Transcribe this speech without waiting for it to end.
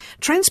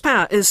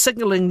Transpower is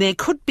signalling there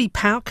could be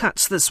power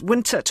cuts this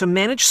winter to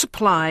manage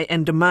supply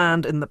and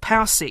demand in the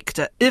power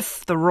sector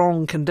if the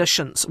wrong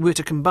conditions were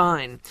to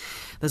combine.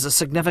 There's a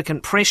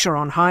significant pressure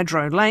on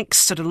hydro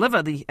lakes to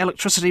deliver the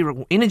electricity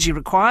or energy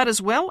required,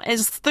 as well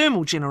as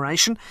thermal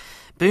generation,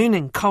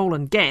 burning coal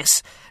and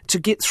gas to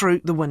get through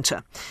the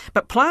winter.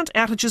 But plant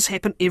outages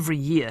happen every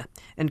year,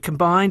 and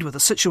combined with a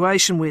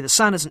situation where the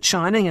sun isn't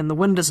shining and the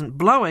wind isn't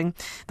blowing,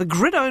 the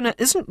grid owner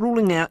isn't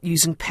ruling out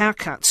using power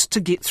cuts to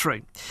get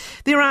through.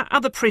 There are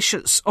other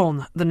pressures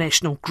on the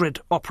national grid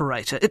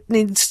operator. It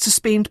needs to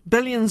spend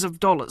billions of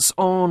dollars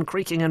on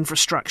creaking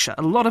infrastructure,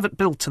 a lot of it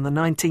built in the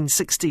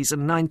 1960s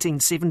and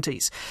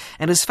 1970s,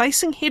 and is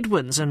facing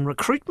headwinds in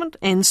recruitment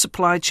and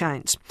supply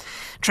chains.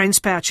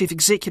 Transpower Chief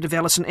Executive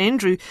Alison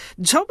Andrew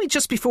told me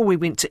just before we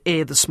went to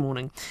air this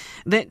morning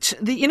that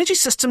the energy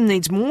system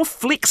needs more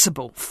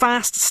flexible,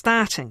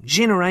 fast-starting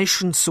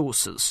generation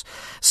sources,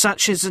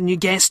 such as a new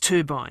gas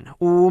turbine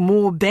or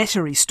more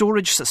battery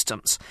storage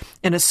systems,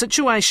 in a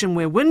situation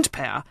where wind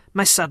power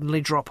may suddenly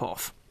drop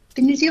off.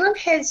 New Zealand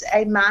has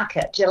a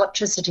market,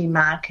 electricity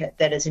market,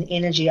 that is an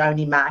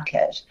energy-only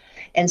market,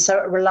 and so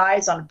it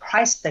relies on a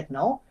price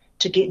signal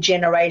to get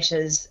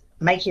generators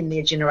making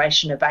their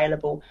generation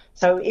available.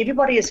 So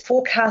everybody is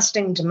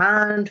forecasting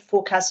demand,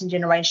 forecasting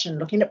generation,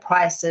 looking at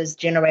prices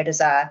generators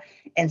are,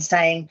 and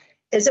saying,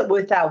 is it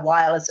worth our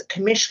while? Is it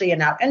commercially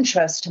in our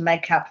interest to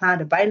make our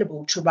plant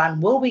available to run?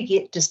 Will we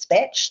get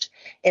dispatched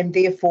and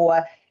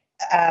therefore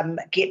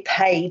get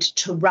paid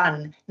to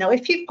run? Now,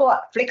 if you've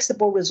got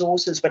flexible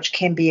resources, which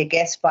can be a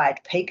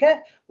gas-fired peaker,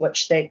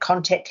 which the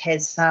Contact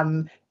has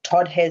some,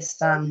 Todd has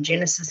some,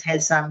 Genesis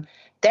has some,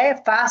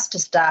 they're fast to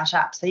start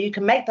up. So you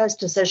can make those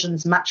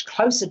decisions much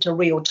closer to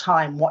real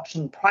time,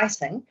 watching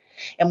pricing.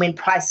 And when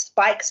price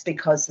spikes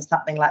because of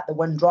something like the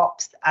wind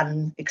drops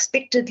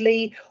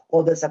unexpectedly,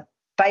 or there's a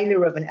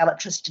failure of an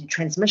electricity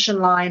transmission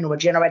line or a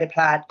generator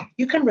plant,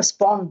 you can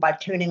respond by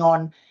turning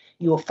on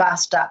your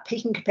fast start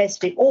peaking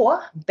capacity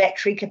or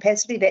battery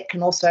capacity that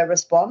can also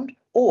respond,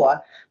 or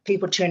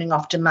people turning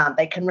off demand.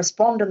 They can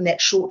respond in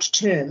that short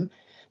term.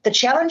 The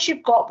challenge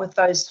you've got with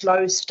those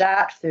slow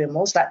start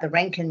thermals, like the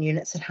Rankine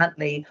units at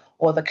Huntly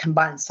or the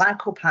combined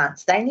cycle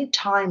plants, they need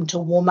time to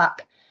warm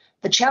up.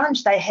 The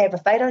challenge they have,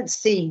 if they don't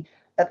see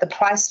that the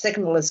price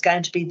signal is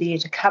going to be there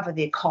to cover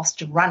their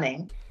cost of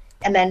running,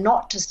 and they're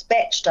not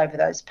dispatched over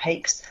those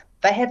peaks,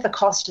 they have the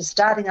cost of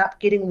starting up,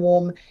 getting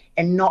warm,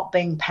 and not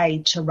being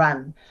paid to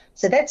run.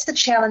 So that's the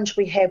challenge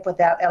we have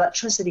with our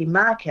electricity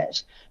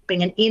market,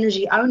 being an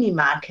energy-only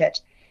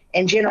market,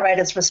 and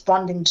generators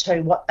responding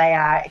to what they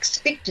are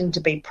expecting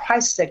to be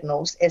price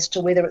signals as to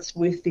whether it's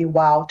worth their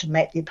while to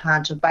make their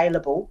plant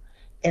available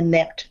in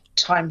that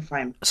time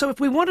frame. So if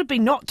we want to be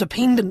not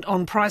dependent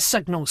on price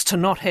signals to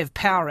not have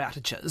power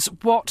outages,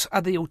 what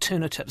are the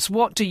alternatives?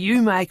 What do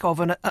you make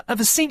of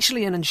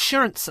essentially an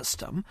insurance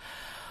system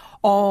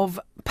of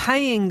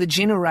paying the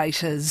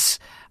generators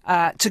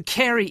to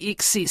carry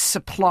excess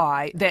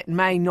supply that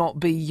may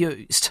not be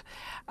used,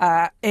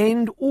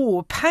 and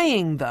or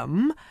paying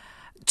them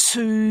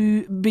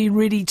to be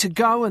ready to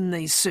go in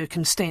these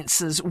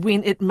circumstances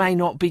when it may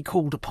not be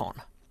called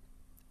upon?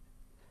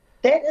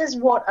 That is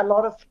what a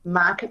lot of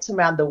markets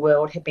around the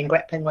world have been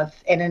grappling with,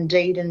 and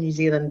indeed in New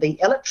Zealand, the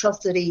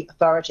Electricity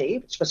Authority,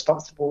 which is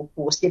responsible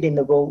for setting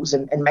the rules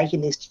and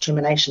making these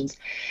determinations,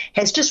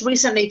 has just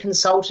recently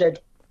consulted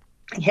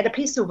and had a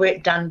piece of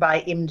work done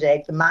by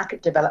MDAG, the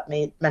Market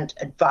Development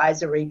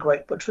Advisory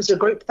Group, which was a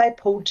group they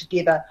pulled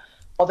together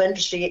of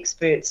industry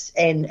experts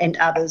and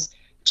others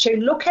to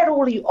look at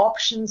all the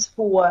options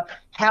for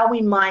how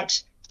we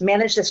might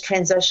manage this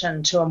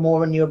transition to a more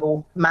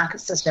renewable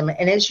market system.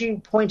 And as you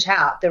point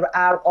out, there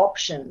are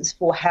options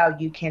for how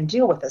you can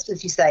deal with this,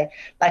 as you say,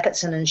 like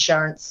it's an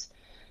insurance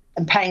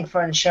and paying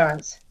for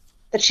insurance.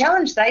 The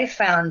challenge they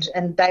found,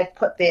 and they've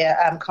put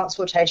their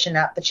consultation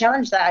up, the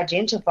challenge they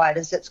identified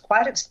is it's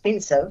quite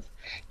expensive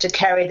to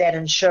carry that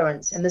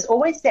insurance. And there's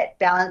always that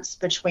balance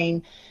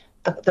between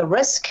the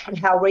risk and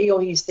how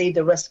real you see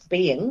the risk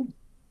being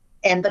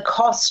and the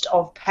cost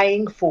of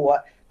paying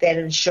for that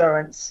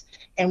insurance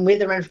and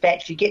whether, in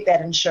fact, you get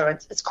that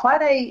insurance. It's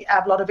quite a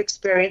lot of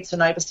experience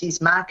in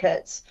overseas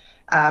markets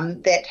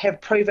that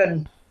have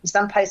proven in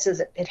some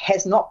places it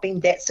has not been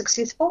that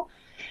successful.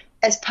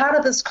 As part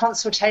of this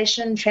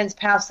consultation,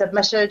 Transpower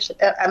submitted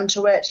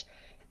to it.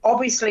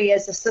 Obviously,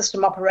 as a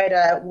system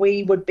operator,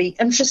 we would be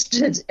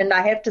interested, and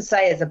I have to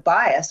say as a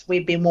bias,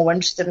 we'd be more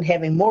interested in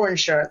having more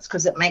insurance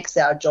because it makes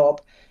our job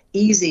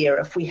easier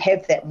if we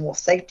have that more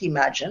safety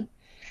margin.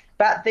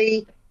 But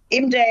the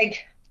MDAG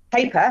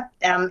paper,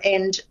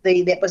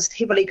 that was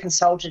heavily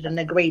consulted and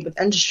agreed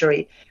with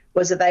industry,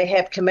 was that they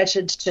have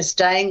committed to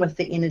staying with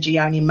the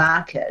energy-only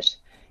market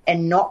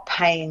and not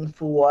paying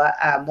for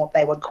what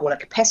they would call a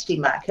capacity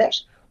market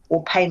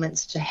or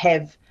payments to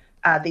have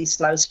these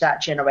slow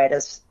start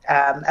generators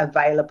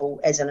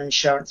available as an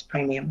insurance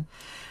premium.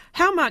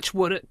 How much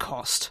would it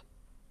cost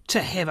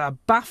to have a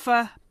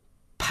buffer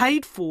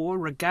paid for,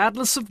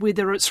 regardless of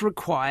whether it's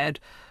required,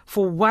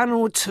 for 1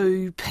 or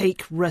 2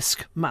 peak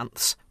risk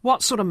months?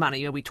 What sort of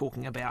money are we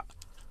talking about?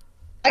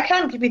 I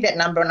can't give you that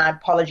number, and I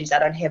apologize, I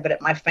don't have it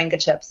at my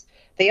fingertips.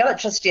 The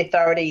Electricity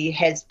Authority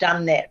has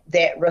done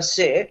that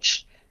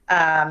research.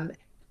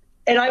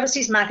 In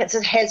overseas markets,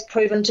 it has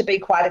proven to be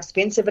quite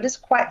expensive. It is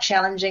quite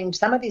challenging.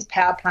 Some of these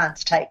power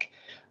plants take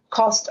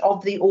cost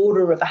of the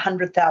order of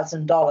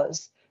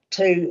 $100,000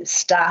 to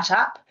start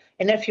up.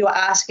 And if you're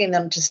asking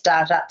them to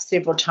start up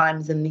several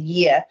times in the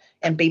year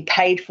and be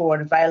paid for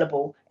and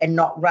available and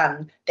not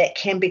run, that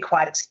can be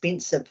quite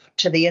expensive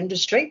to the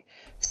industry.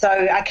 So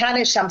I can't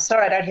actually, I'm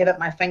sorry, I don't have at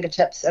my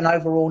fingertips an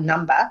overall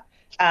number,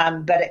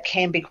 but it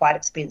can be quite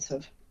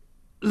expensive.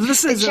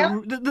 This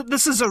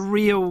is a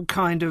real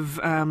kind of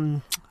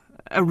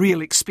a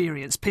real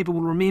experience. People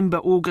will remember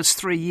August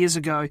 3 years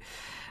ago,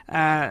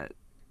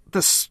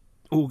 this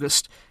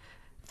August,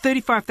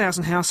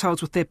 35,000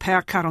 households with their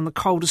power cut on the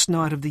coldest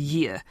night of the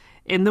year.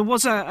 And there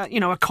was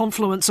a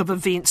confluence of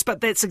events, but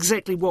that's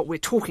exactly what we're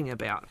talking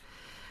about.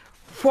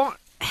 What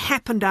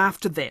happened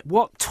after that?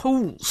 What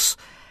tools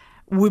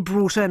were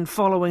brought in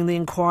following the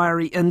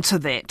inquiry into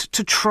that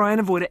to try and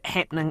avoid it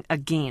happening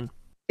again?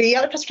 The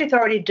Electricity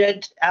Authority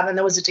did, and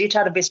there was a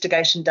detailed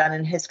investigation done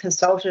and has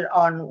consulted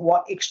on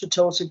what extra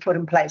tools we put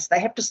in place. They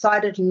have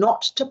decided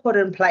not to put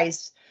in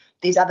place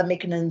these other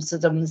mechanisms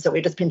that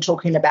we've just been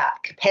talking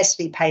about,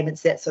 capacity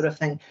payments, that sort of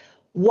thing.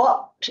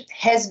 What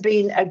has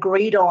been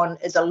agreed on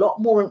is a lot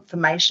more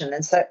information.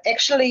 And so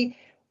actually,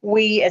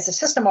 we as a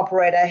system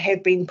operator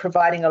have been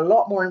providing a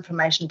lot more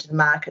information to the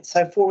market.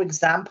 So for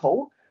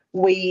example,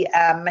 we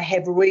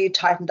have really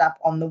tightened up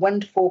on the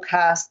wind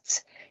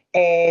forecasts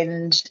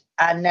and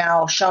are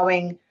now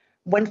showing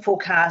wind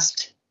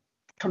forecast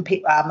on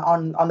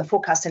the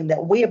forecasting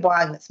that we're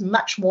buying that's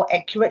much more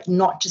accurate,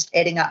 not just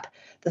adding up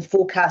the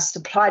forecast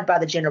supplied by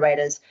the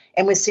generators.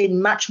 And we're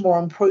seeing much more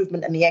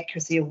improvement in the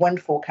accuracy of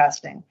wind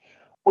forecasting.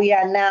 We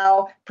are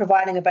now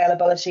providing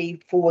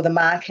availability for the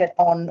market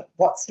on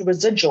what's the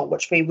residual,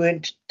 which we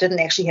didn't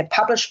actually have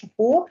published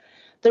before.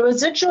 The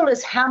residual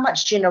is how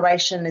much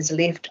generation is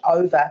left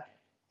over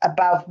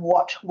above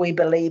what we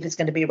believe is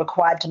going to be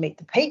required to meet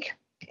the peak.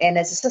 And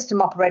as a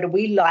system operator,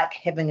 we like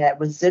having a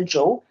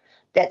residual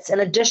that's in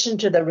addition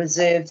to the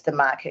reserves the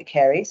market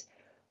carries.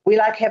 We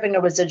like having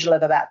a residual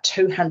of about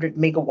 200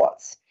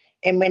 megawatts.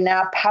 And we're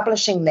now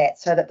publishing that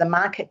so that the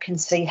market can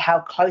see how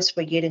close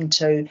we're getting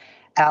to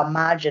our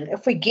margin.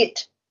 If we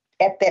get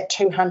at that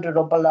 200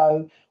 or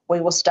below,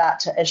 we will start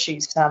to issue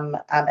some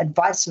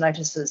advice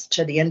notices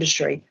to the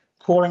industry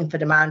calling for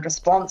demand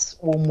response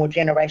or more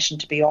generation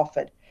to be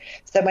offered.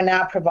 So we're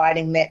now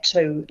providing that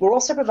too. We're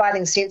also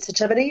providing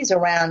sensitivities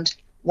around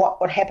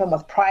what would happen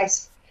with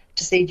price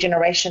to see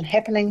generation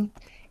happening.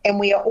 And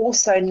we are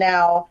also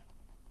now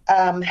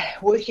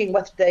working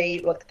with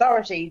the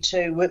authority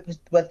to work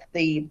with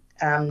the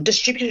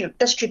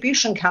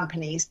distribution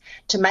companies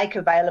to make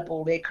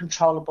available their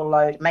controllable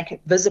load, make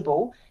it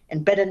visible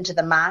and bid into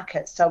the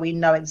market so we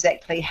know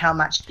exactly how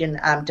much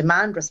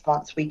demand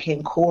response we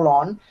can call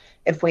on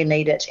if we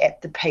need it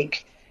at the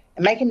peak.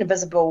 And making it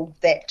visible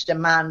that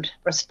demand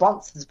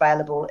response is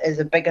available is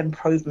a big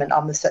improvement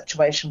on the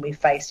situation we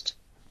faced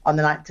on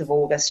the 9th of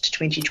August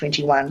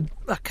 2021.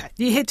 Okay,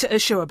 you had to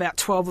issue about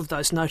 12 of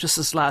those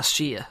notices last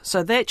year.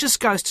 So that just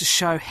goes to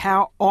show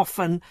how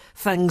often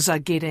things are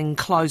getting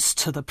close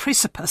to the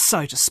precipice,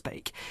 so to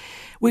speak.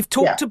 We've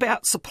talked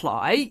about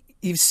supply.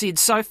 You've said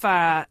so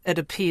far it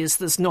appears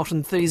there's not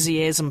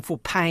enthusiasm for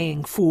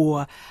paying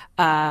for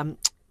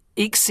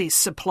excess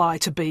supply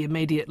to be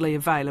immediately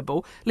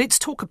available. Let's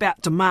talk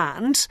about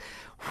demand.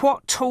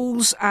 What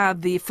tools are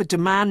there for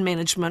demand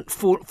management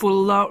for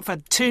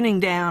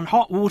turning down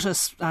hot water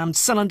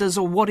cylinders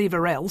or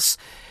whatever else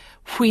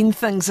when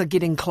things are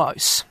getting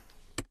close?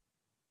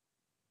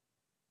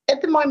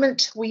 At the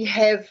moment, we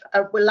have,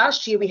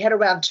 last year we had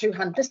around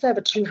just over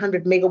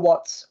 200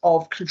 megawatts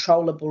of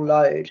controllable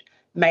load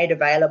made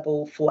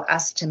available for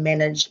us to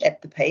manage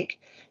at the peak.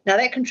 Now,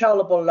 that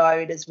controllable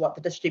load is what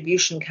the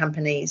distribution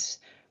companies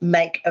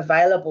make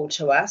available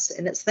to us,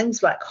 and it's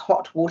things like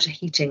hot water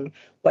heating,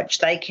 which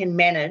they can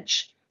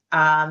manage,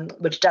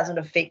 which doesn't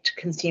affect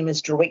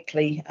consumers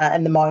directly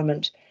in the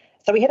moment.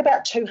 So we had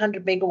about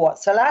 200 megawatts.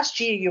 So last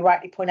year, you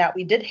rightly point out,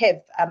 we did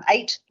have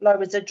 8 low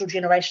residual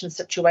generation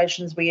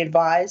situations we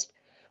advised.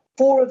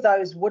 4 of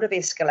those would have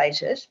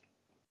escalated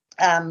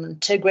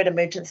to grid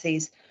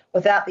emergencies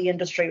without the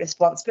industry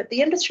response. But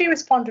the industry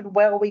responded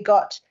well. We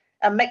got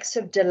a mix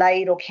of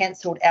delayed or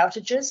cancelled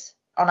outages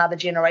on other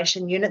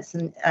generation units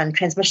and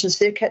transmission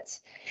circuits,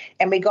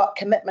 and we got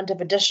commitment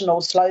of additional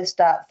slow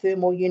start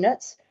thermal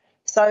units.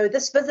 So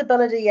this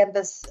visibility and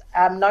this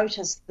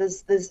notice,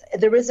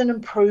 there is an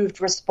improved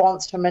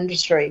response from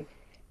industry.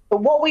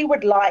 But what we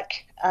would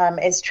like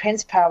as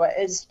Transpower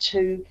is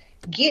to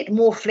get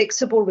more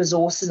flexible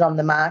resources on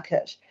the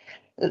market.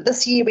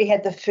 This year we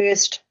had the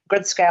first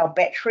grid-scale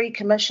battery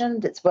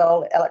commissioned. It's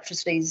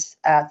Electricity's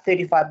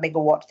 35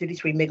 megawatt,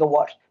 33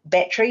 megawatt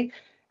battery.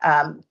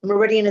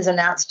 Meridian has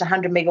announced a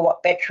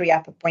 100-megawatt battery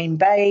up at Green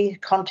Bay.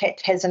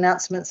 Contact has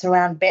announcements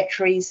around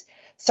batteries.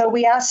 So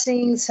we are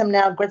seeing some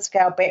now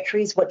grid-scale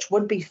batteries, which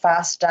would be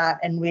fast start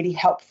and really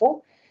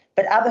helpful.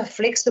 but other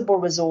flexible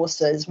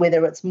resources,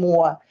 whether it's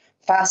more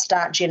fast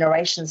start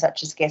generation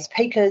such as gas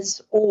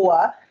peakers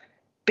or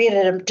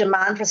better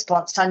demand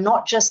response. So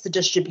not just the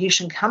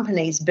distribution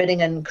companies bidding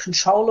in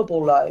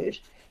controllable load,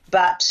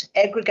 but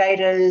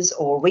aggregators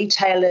or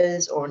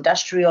retailers or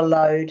industrial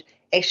load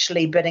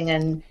actually bidding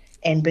in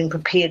and being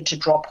prepared to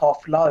drop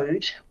off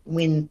load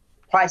when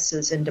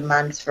prices and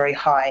demand is very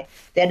high.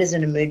 That is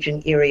an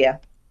emerging area.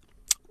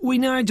 We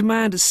know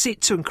demand is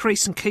set to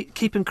increase and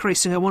keep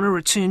increasing. I want to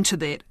return to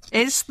that.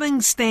 As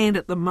things stand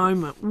at the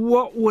moment,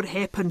 what would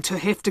happen to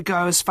have to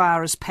go as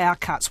far as power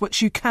cuts,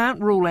 which you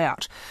can't rule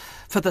out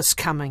for this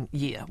coming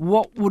year?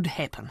 What would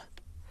happen?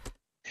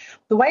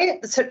 The way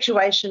that the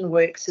situation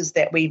works is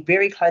that we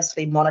very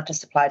closely monitor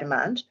supply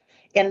demand,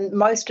 and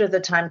most of the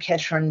time,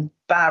 Catherine,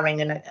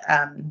 barring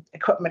an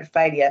equipment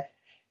failure,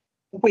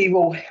 we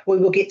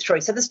will get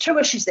through. So there's two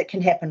issues that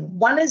can happen.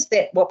 One is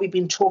that what we've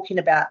been talking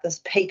about,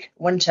 this peak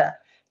winter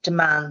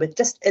demand, with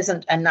just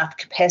isn't enough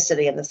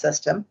capacity in the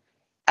system.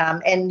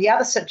 And the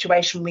other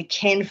situation we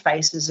can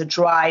face is a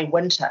dry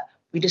winter.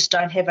 We just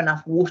don't have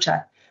enough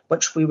water,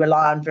 which we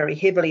rely on very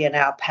heavily in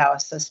our power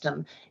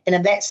system. And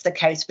if that's the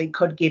case, we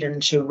could get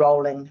into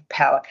rolling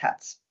power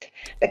cuts.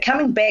 But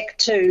coming back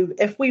to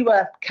if we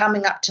were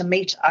coming up to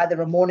meet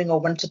either a morning or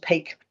winter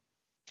peak,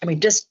 and we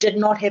just did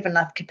not have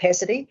enough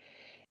capacity,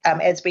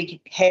 as we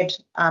had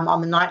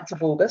on the 9th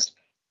of August,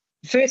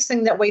 the first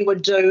thing that we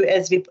would do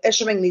is be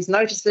issuing these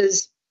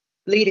notices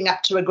leading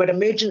up to a grid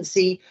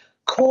emergency,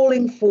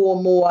 calling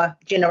for more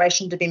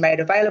generation to be made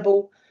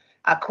available,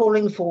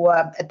 calling for,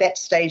 at that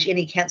stage,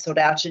 any cancelled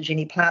outage,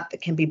 any plant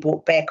that can be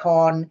brought back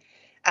on.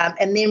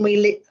 And then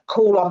we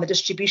call on the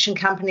distribution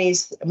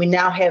companies, and we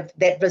now have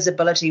that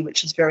visibility,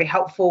 which is very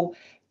helpful,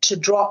 to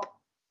drop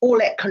all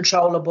that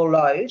controllable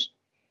load.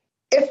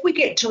 If we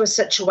get to a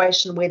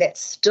situation where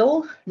that's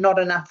still not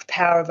enough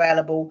power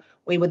available,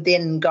 we would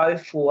then go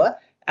for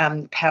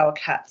power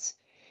cuts.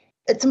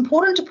 It's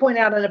important to point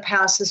out in a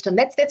power system,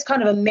 that's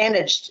kind of a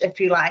managed,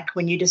 if you like,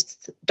 when you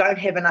just don't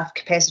have enough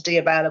capacity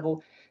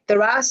available.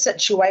 There are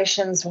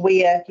situations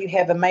where you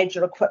have a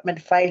major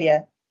equipment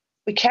failure.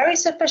 We carry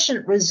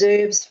sufficient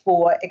reserves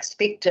for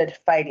expected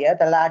failure,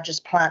 the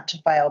largest plant to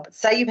fail. But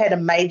say you've had a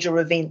major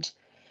event,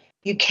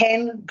 you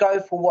can go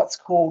for what's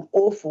called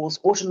AUFLs,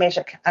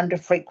 automatic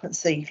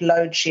under-frequency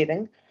load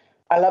shedding.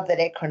 I love that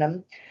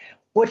acronym,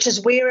 which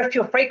is where if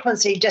your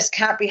frequency just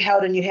can't be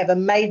held and you have a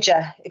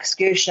major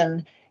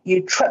excursion, you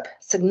trip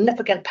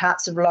significant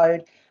parts of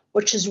load,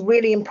 which is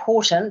really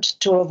important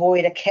to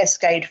avoid a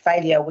cascade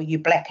failure where you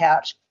black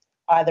out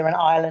either an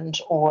island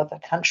or the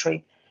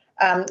country.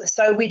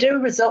 So we do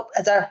result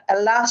as a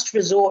last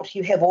resort,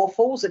 you have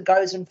AUFLs. It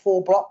goes in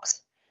 4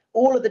 blocks.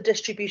 All of the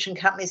distribution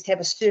companies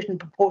have a certain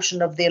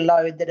proportion of their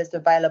load that is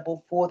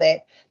available for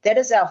that. That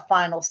is our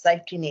final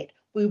safety net.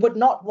 We would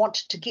not want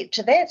to get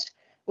to that.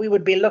 We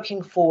would be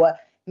looking for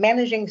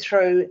managing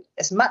through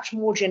as much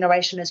more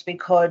generation as we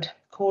could,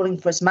 calling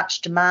for as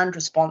much demand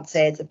response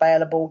as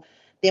available.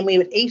 Then we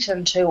would eat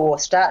into or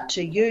start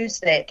to use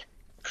that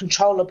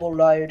controllable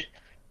load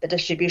the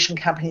distribution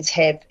companies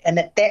have. And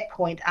at that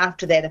point,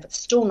 after that, if it's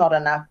still not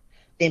enough,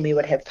 then we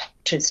would have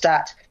to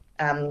start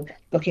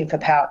looking for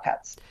power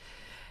cuts.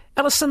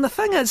 Alison, the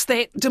thing is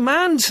that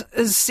demand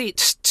is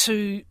set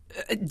to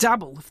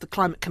double if the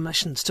climate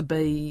commission's to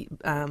be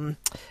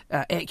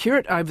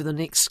accurate over the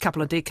next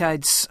couple of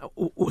decades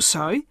or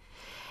so.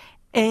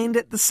 And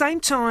at the same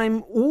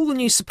time, all the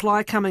new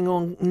supply coming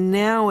on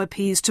now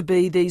appears to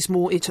be these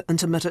more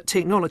intermittent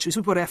technologies.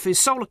 We've got our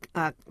first solar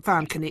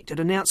farm connected,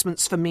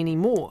 announcements for many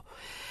more.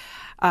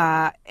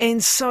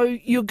 And so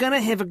you're going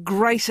to have a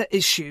greater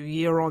issue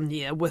year on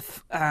year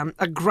with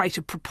a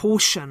greater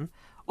proportion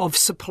of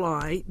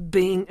supply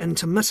being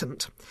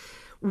intermittent.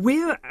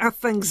 Where are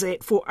things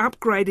at for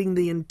upgrading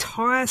the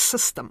entire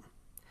system?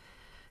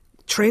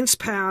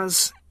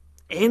 Transpower's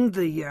and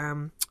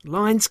the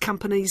lines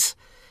companies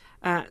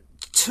and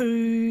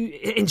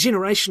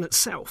generation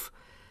itself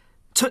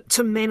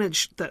to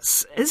manage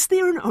this. Is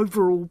there an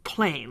overall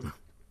plan?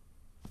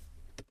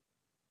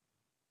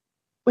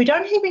 We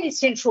don't have any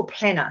central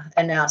planner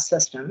in our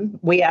system.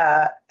 We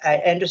are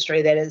an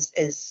industry that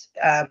is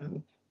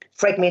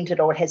fragmented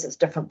or it has its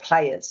different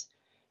players.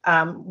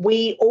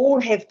 We all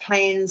have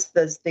plans.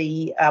 There's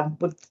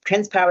with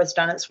Transpower has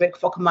done its work,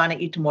 Whakamana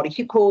i te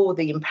Morihiko,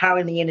 the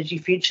Empowering the Energy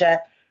Future.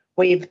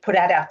 We've put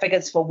out our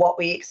figures for what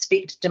we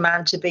expect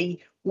demand to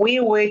be.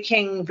 We're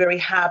working very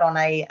hard on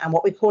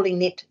what we're calling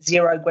net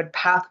zero grid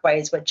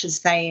pathways, which is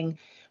saying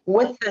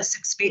with this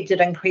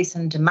expected increase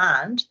in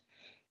demand,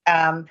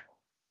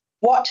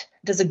 what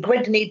does a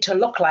grid need to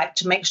look like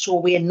to make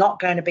sure we're not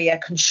going to be a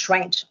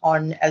constraint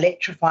on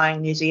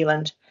electrifying New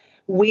Zealand?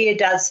 Where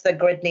does the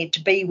grid need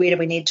to be? Where do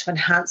we need to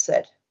enhance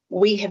it?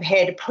 We have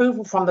had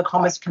approval from the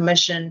Commerce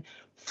Commission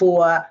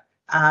for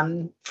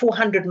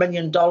 $400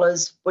 million,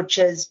 which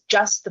is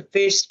just the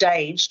first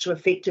stage to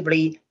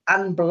effectively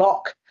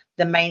unblock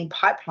the main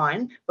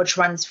pipeline, which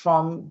runs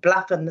from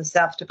Bluff in the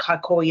south to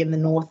Kaikooi in the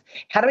north.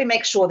 How do we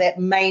make sure that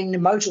main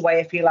motorway,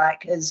 if you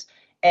like, is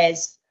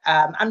as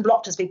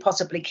unblocked as we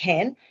possibly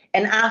can.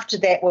 And after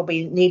that, we'll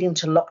be needing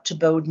to look to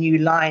build new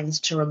lines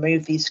to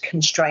remove these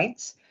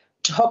constraints,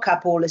 to hook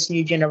up all this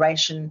new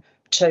generation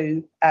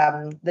to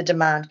the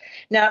demand.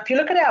 Now, if you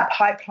look at our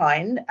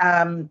pipeline,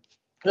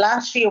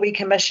 last year we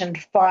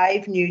commissioned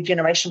 5 new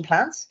generation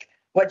plants,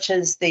 which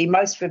is the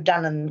most we've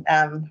done in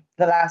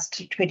the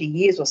last 20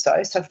 years or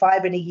so. So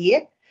 5 in a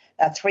year,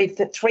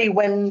 three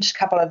wind,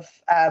 couple of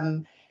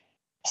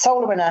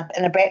solar in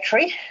a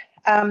battery.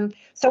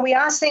 So we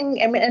are seeing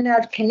in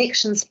our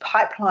connections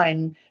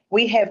pipeline,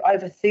 we have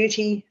over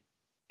 30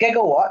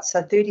 gigawatts,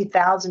 so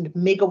 30,000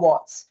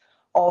 megawatts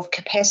of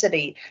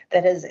capacity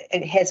that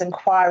it has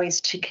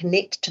inquiries to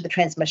connect to the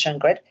transmission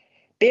grid.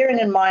 Bearing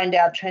in mind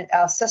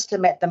our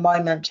system at the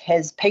moment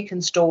has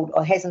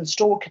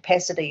installed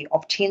capacity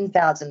of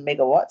 10,000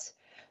 megawatts.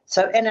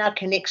 So in our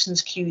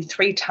connections queue,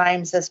 3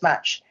 times as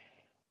much.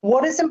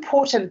 What is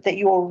important that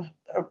you're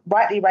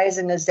rightly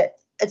raising is that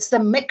it's the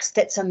mix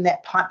that's in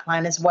that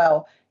pipeline as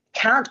well.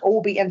 Can't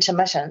all be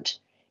intermittent.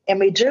 And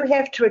we do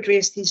have to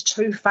address these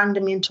 2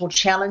 fundamental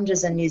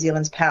challenges in New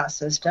Zealand's power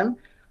system.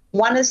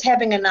 One is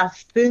having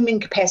enough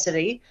firming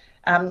capacity,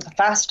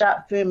 fast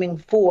start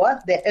firming for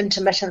that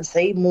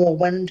intermittency, more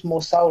wind,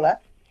 more solar.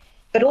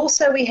 But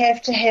also we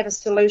have to have a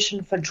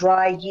solution for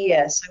dry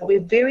year. So we're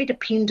very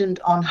dependent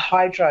on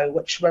hydro,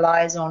 which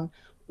relies on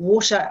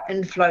water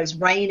inflows,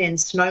 rain and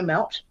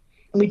snowmelt.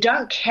 And we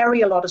don't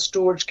carry a lot of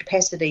storage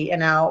capacity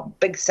in our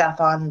big South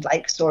Island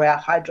lakes or our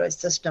hydro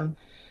system.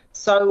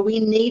 So we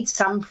need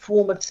some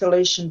form of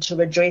solution to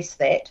address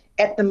that.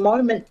 At the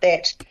moment,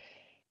 that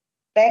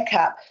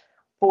backup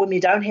for when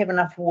we don't have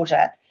enough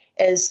water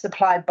is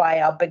supplied by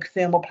our big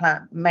thermal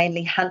plant,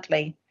 mainly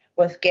Huntly,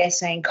 with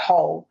gas and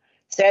coal.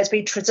 So as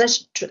we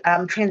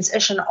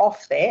transition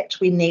off that,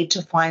 we need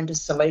to find a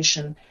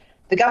solution.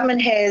 The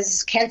government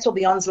has cancelled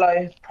the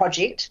Onslow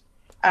project,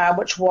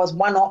 which was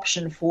one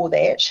option for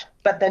that,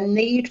 but the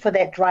need for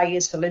that dry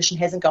year solution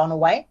hasn't gone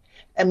away.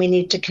 And we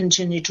need to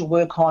continue to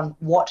work on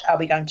what are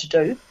we going to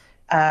do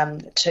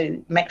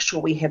to make sure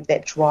we have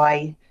that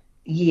dry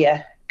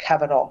year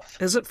covered off.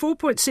 Is it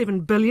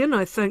 4.7 billion,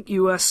 I think,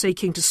 you are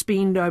seeking to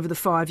spend over the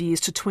 5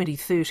 years to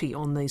 2030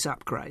 on these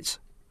upgrades?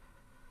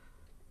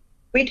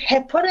 We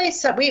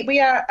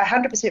are a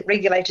 100%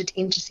 regulated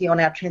entity on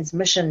our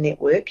transmission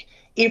network.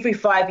 Every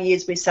 5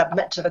 years we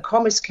submit to the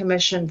Commerce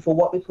Commission for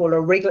what we call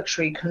a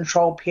regulatory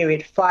control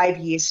period,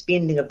 5-year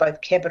spending of both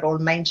capital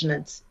and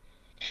maintenance.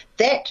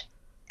 That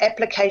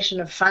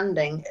application of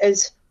funding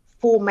is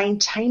for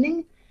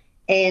maintaining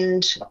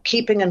and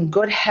keeping in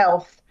good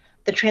health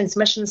the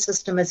transmission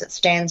system as it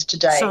stands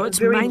today. So it's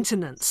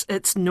maintenance,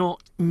 it's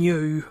not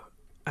new.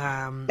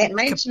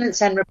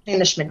 Maintenance and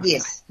replenishment,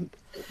 yes.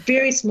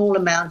 Very small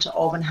amount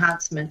of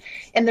enhancement.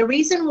 And the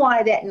reason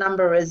why that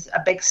number is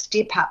a big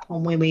step up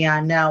on where we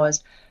are now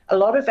is a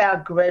lot of our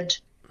grid,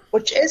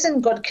 which is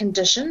in good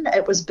condition,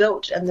 it was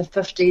built in the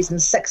 50s and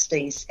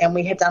 60s, and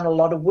we have done a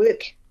lot of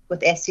work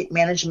with asset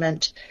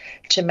management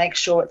to make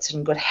sure it's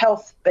in good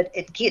health, but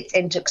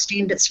and to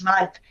extend its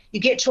life, you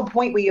get to a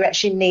point where you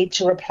actually need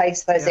to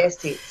replace those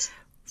assets.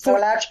 So a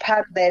large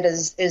part of that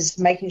is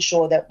making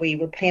sure that we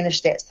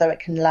replenish that so it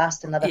can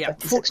last another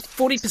 50, 60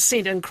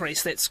 40%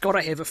 increase, that's got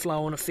to have a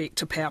flow-on effect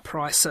to power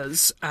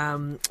prices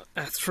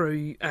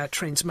through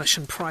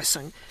transmission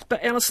pricing.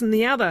 But Alison,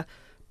 the other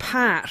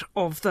part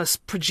of this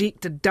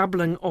projected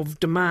doubling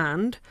of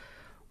demand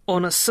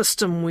on a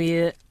system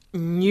where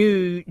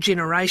new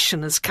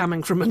generation is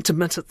coming from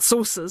intermittent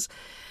sources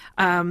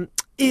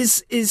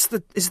is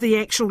the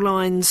actual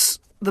lines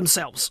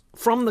themselves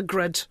from the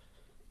grid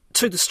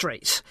to the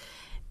street,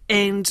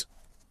 and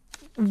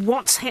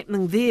what's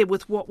happening there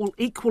with what will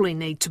equally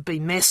need to be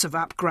massive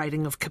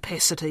upgrading of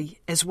capacity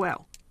as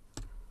well.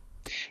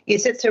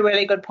 Yes, it's a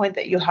really good point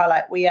that you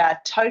highlight. We are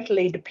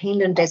totally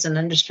dependent as an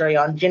industry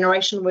on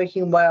generation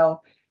working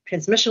well,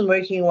 transmission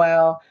working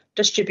well,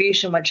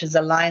 distribution, which is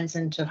the lines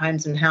into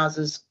homes and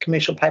houses,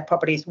 commercial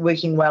properties,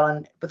 working well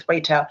and with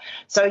retail.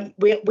 So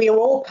we are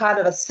all part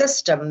of a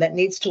system that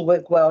needs to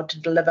work well to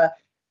deliver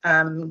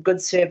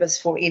good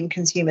service for end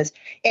consumers.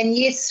 And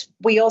yes,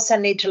 we also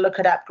need to look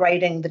at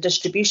upgrading the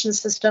distribution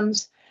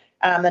systems.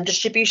 The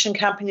distribution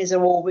companies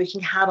are all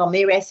working hard on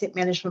their asset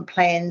management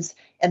plans,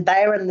 and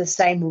they are in the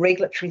same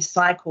regulatory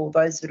cycle,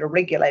 those that are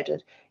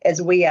regulated,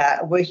 as we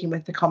are, working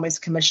with the Commerce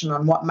Commission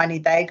on what money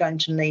they're going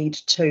to need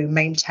to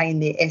maintain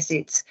their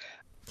assets.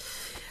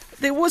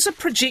 There was a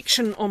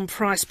projection on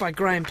price by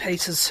Graham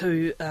Peters,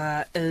 who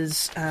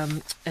is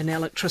an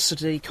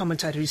electricity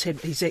commentator.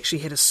 He's actually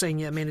had a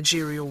senior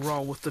managerial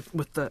role with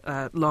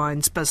the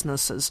lines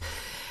businesses,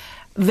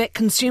 that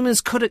consumers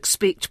could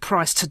expect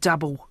price to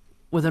double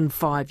within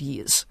 5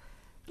 years.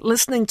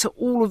 Listening to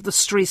all of the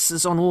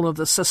stresses on all of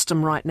the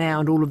system right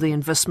now and all of the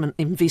investment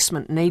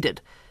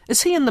needed,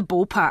 is he in the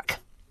ballpark?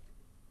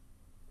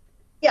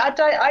 Yeah,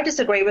 I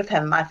disagree with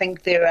him. I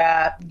think there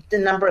are a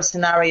number of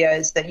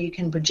scenarios that you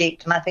can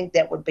project, and I think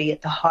that would be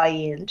at the high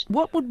end.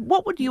 What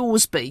would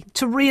yours be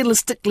to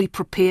realistically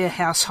prepare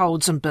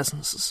households and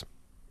businesses?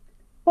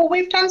 Well,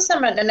 we've done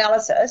some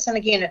analysis, and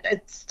again,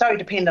 it's so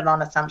dependent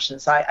on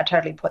assumptions, so I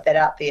totally put that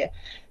out there,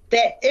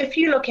 that if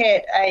you look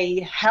at a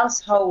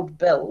household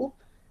bill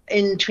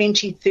in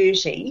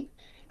 2030,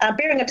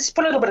 just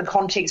put a little bit of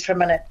context for a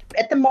minute.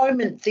 At the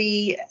moment,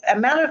 the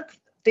amount of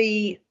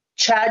the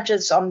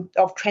charges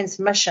of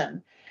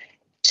transmission,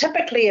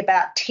 typically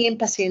about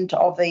 10%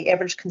 of the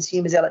average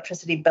consumer's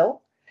electricity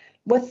bill.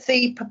 With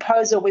the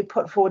proposal we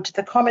put forward to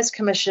the Commerce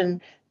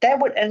Commission, that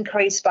would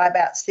increase by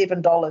about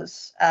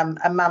 $7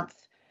 a month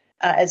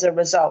as a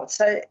result.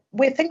 So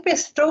we think we're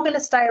still going to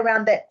stay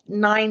around that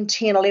 9,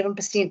 10,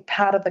 11%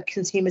 part of the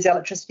consumer's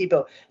electricity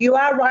bill. You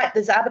are right,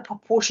 there's other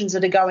proportions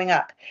that are going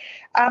up.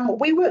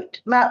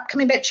 Mark,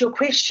 coming back to your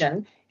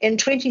question, in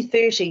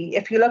 2030,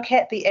 if you look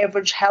at the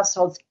average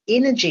household's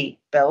energy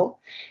bill,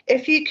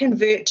 if you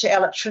convert to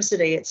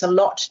electricity, it's a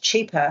lot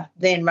cheaper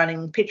than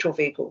running petrol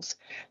vehicles.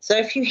 So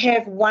if you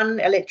have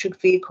one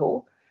electric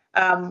vehicle,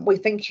 we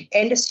think,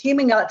 and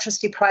assuming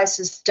electricity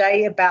prices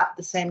stay about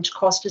the same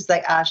cost as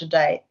they are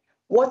today,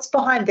 what's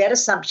behind that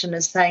assumption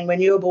is saying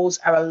renewables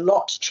are a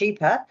lot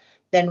cheaper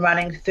than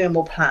running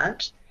thermal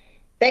plant.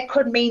 That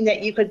could mean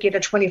that you could get a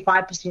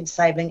 25%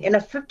 saving and a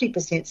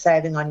 50%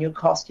 saving on your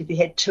cost if you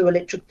had two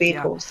electric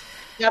vehicles.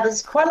 Yeah. Now,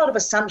 there's quite a lot of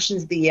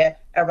assumptions there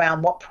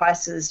around what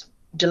prices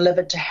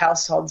delivered to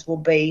households will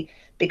be,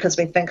 because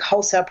we think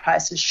wholesale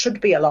prices should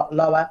be a lot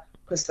lower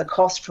because the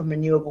cost from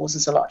renewables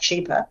is a lot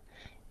cheaper.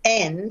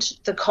 And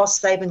the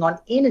cost saving on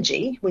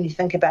energy, when you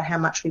think about how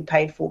much we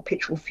pay for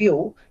petrol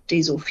fuel,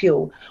 diesel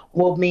fuel,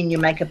 will mean you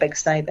make a big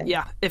saving.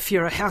 Yeah, if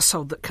you're a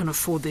household that can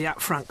afford the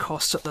upfront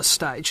costs at this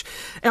stage.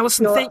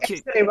 Alison, thank you.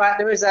 You're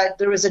absolutely right.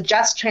 There is a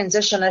just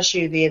transition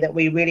issue there that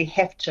we really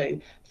have to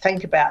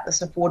think about,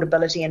 this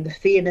affordability and the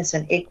fairness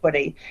and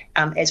equity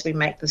as we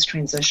make this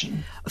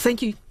transition.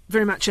 Thank you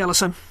very much,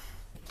 Alison.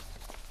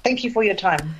 Thank you for your time.